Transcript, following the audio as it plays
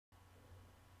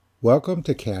Welcome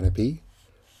to Canopy.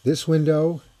 This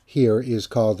window here is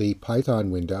called the Python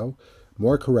window.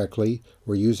 More correctly,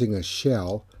 we're using a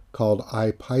shell called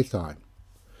IPython.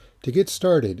 To get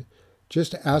started,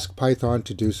 just ask Python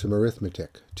to do some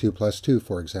arithmetic. 2 plus 2,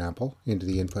 for example, into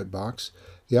the input box.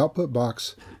 The output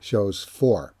box shows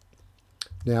 4.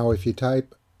 Now, if you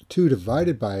type 2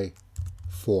 divided by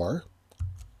 4,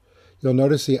 you'll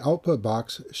notice the output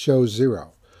box shows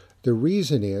 0. The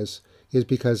reason is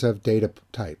because of data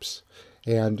types.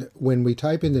 And when we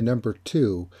type in the number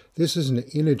 2, this is an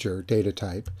integer data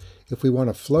type. If we want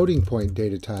a floating point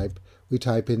data type, we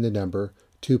type in the number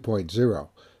 2.0.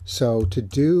 So to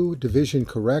do division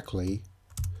correctly,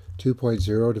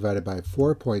 2.0 divided by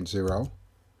 4.0,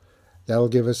 that'll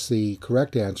give us the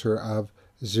correct answer of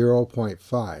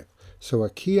 0.5. So a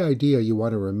key idea you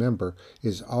want to remember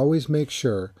is always make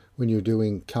sure when you're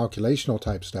doing calculational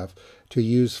type stuff to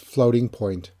use floating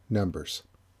point numbers.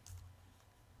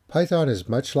 Python is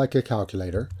much like a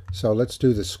calculator, so let's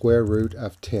do the square root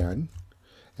of 10.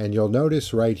 And you'll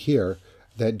notice right here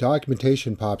that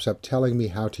documentation pops up telling me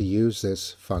how to use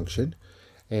this function.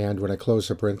 And when I close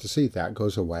the parenthesis, that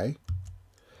goes away.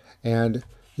 And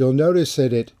you'll notice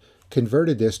that it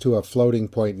converted this to a floating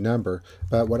point number.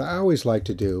 But what I always like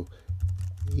to do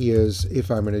is,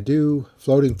 if I'm going to do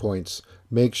floating points,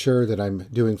 make sure that I'm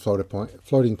doing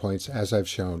floating points as I've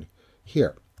shown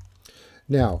here.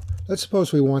 Now, let's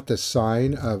suppose we want the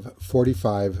sine of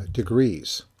 45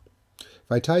 degrees. If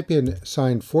I type in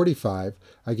sine 45,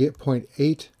 I get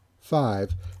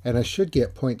 0.85, and I should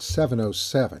get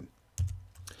 0.707.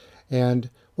 And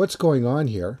what's going on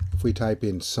here, if we type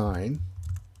in sine,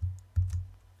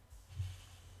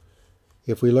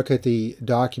 if we look at the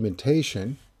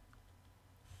documentation,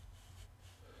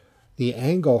 the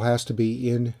angle has to be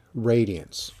in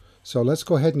radians. So let's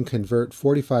go ahead and convert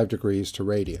 45 degrees to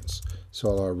radians. So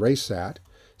I'll erase that.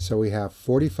 So we have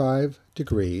 45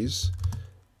 degrees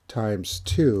times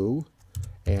 2,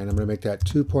 and I'm going to make that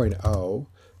 2.0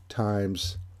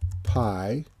 times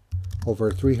pi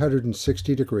over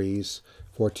 360 degrees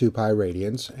for 2 pi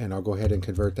radians, and I'll go ahead and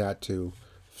convert that to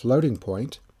floating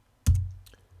point.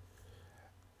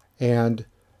 And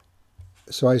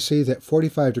so I see that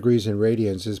 45 degrees in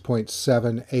radians is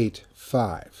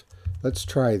 0.785. Let's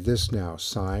try this now,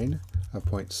 sine of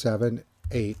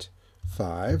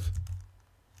 0.785.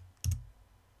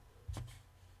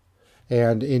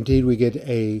 And indeed we get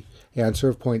an answer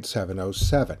of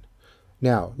 0.707.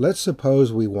 Now, let's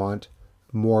suppose we want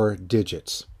more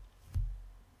digits.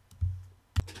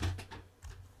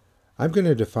 I'm going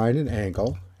to define an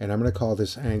angle, and I'm going to call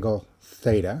this angle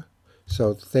theta.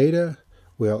 So theta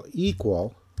will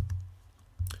equal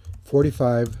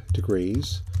 45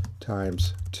 degrees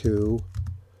times 2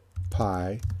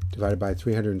 pi divided by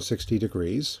 360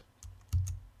 degrees.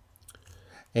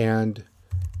 And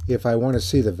if I want to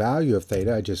see the value of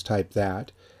theta, I just type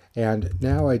that. And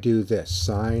now I do this,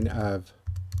 sine of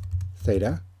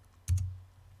theta.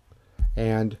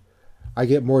 And I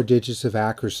get more digits of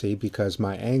accuracy because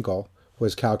my angle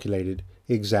was calculated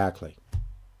exactly.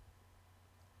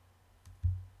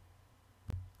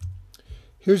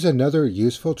 Here's another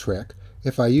useful trick.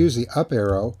 If I use the up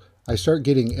arrow, I start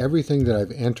getting everything that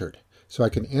I've entered. So I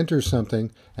can enter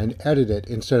something and edit it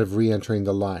instead of re-entering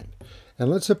the line. And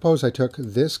let's suppose I took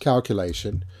this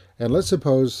calculation, and let's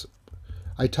suppose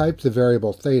I typed the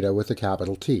variable theta with a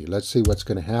capital T. Let's see what's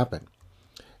going to happen.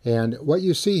 And what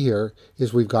you see here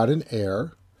is we've got an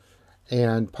error,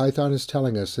 and Python is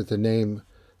telling us that the name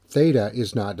theta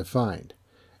is not defined.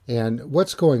 And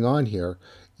what's going on here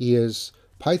is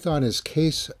Python is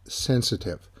case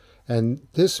sensitive, and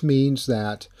this means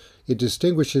that it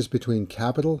distinguishes between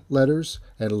capital letters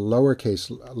and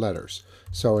lowercase letters.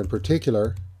 So in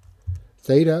particular,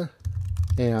 theta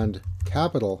and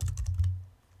capital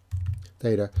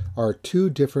theta are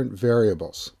two different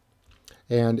variables.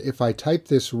 And if I type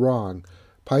this wrong,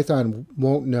 Python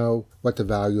won't know what the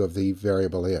value of the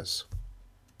variable is.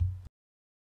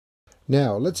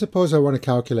 Now, let's suppose I want to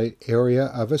calculate area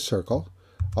of a circle.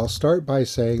 I'll start by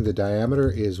saying the diameter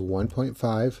is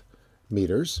 1.5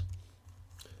 meters.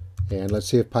 And let's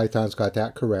see if Python's got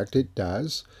that correct. It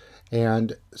does.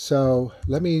 And so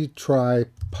let me try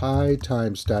pi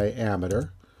times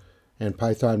diameter. And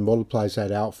Python multiplies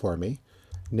that out for me.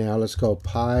 Now let's go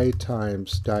pi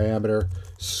times diameter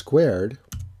squared.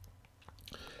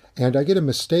 And I get a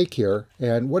mistake here.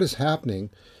 And what is happening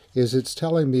is it's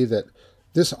telling me that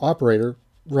this operator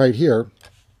right here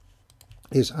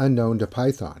is unknown to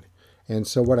Python. And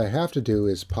so what I have to do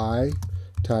is pi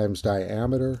times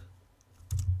diameter,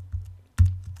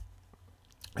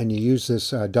 and you use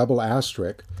this double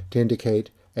asterisk to indicate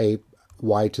a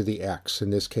y to the x,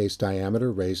 in this case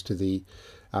diameter raised to the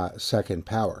second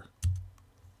power.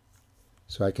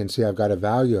 So I can see I've got a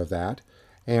value of that,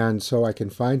 and so I can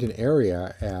find an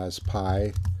area as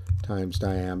pi times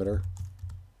diameter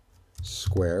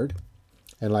squared.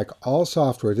 And like all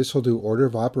software, this will do order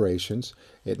of operations.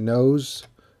 It knows,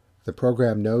 the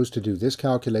program knows to do this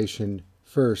calculation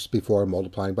first before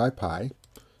multiplying by pi.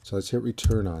 So let's hit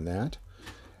return on that.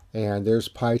 And there's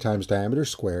pi times diameter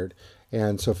squared.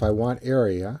 And so if I want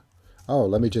area, oh,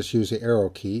 let me just use the arrow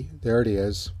key. There it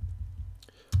is.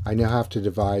 I now have to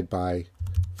divide by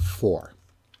 4.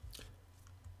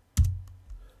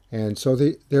 And so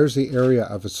there's the area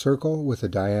of a circle with a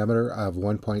diameter of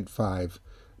 1.5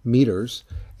 meters,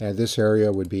 and this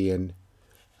area would be in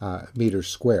meters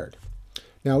squared.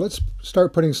 Now let's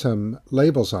start putting some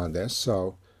labels on this.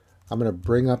 So I'm going to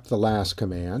bring up the last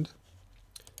command,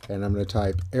 and I'm going to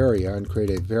type area and create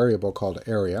a variable called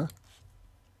area.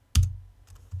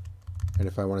 And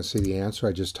if I want to see the answer,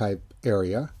 I just type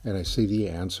area, and I see the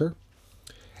answer.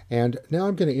 And now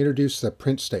I'm going to introduce the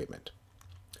print statement.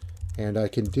 And I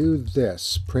can do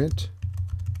this, print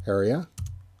area,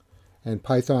 and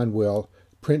Python will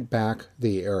print back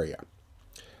the area.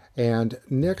 And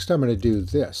next I'm going to do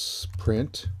this,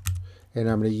 print, and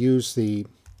I'm going to use the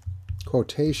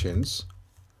quotations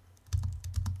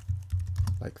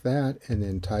like that, and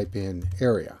then type in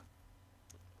area.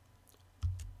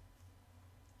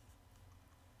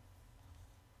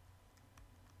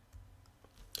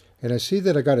 And I see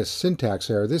that I got a syntax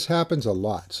error. This happens a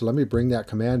lot. So let me bring that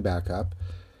command back up.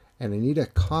 And I need a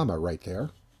comma right there.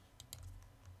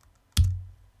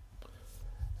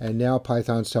 And now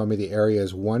Python's telling me the area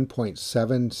is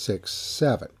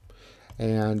 1.767.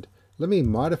 And let me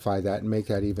modify that and make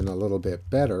that even a little bit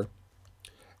better.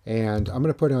 And I'm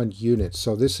going to put on units.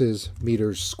 So this is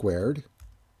meters squared.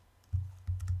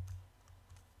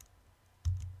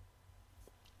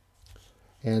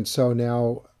 And so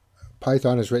now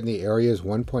Python has written the area is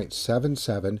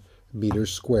 1.77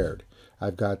 meters squared.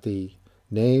 I've got the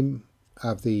name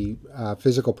of the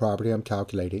physical property I'm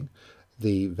calculating,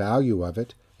 the value of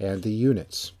it, and the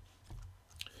units.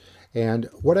 And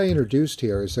what I introduced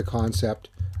here is the concept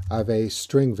of a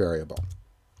string variable.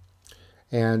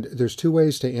 And there's two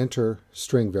ways to enter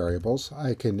string variables.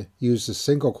 I can use a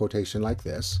single quotation like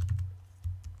this,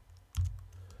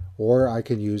 or I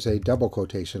can use a double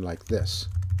quotation like this.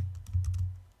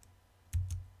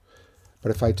 But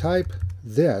if I type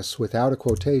this without a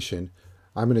quotation,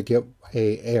 I'm going to get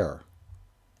an error.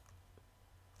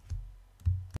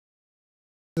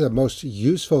 One of the most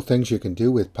useful things you can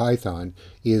do with Python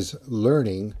is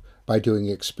learning by doing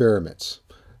experiments.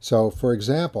 So for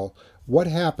example, what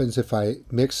happens if I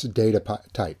mix data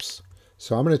types?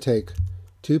 So I'm going to take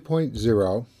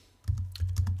 2.0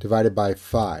 divided by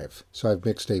 5. So I've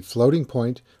mixed a floating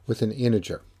point with an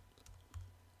integer.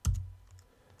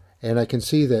 And I can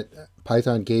see that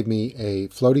Python gave me a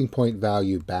floating point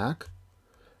value back,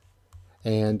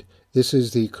 and this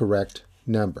is the correct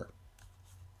number.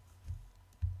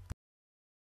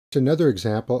 Another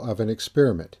example of an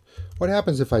experiment. What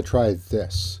happens if I try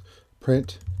this?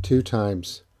 Print 2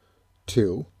 times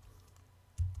 2.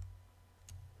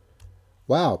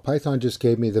 Wow, Python just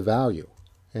gave me the value.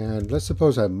 And let's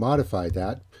suppose I modify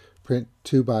that. Print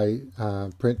 2 by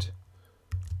print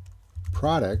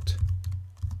product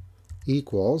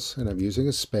equals, and I'm using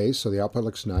a space so the output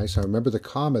looks nice. I remember the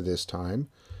comma this time,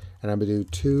 and I'm going to do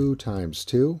 2 times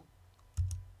 2.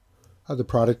 The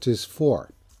product is 4.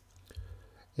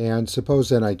 And suppose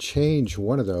then I change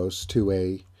one of those to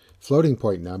a floating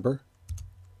point number,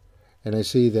 and I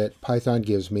see that Python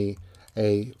gives me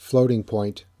a floating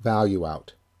point value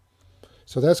out.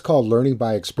 So that's called learning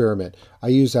by experiment. I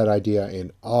use that idea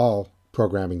in all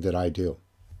programming that I do.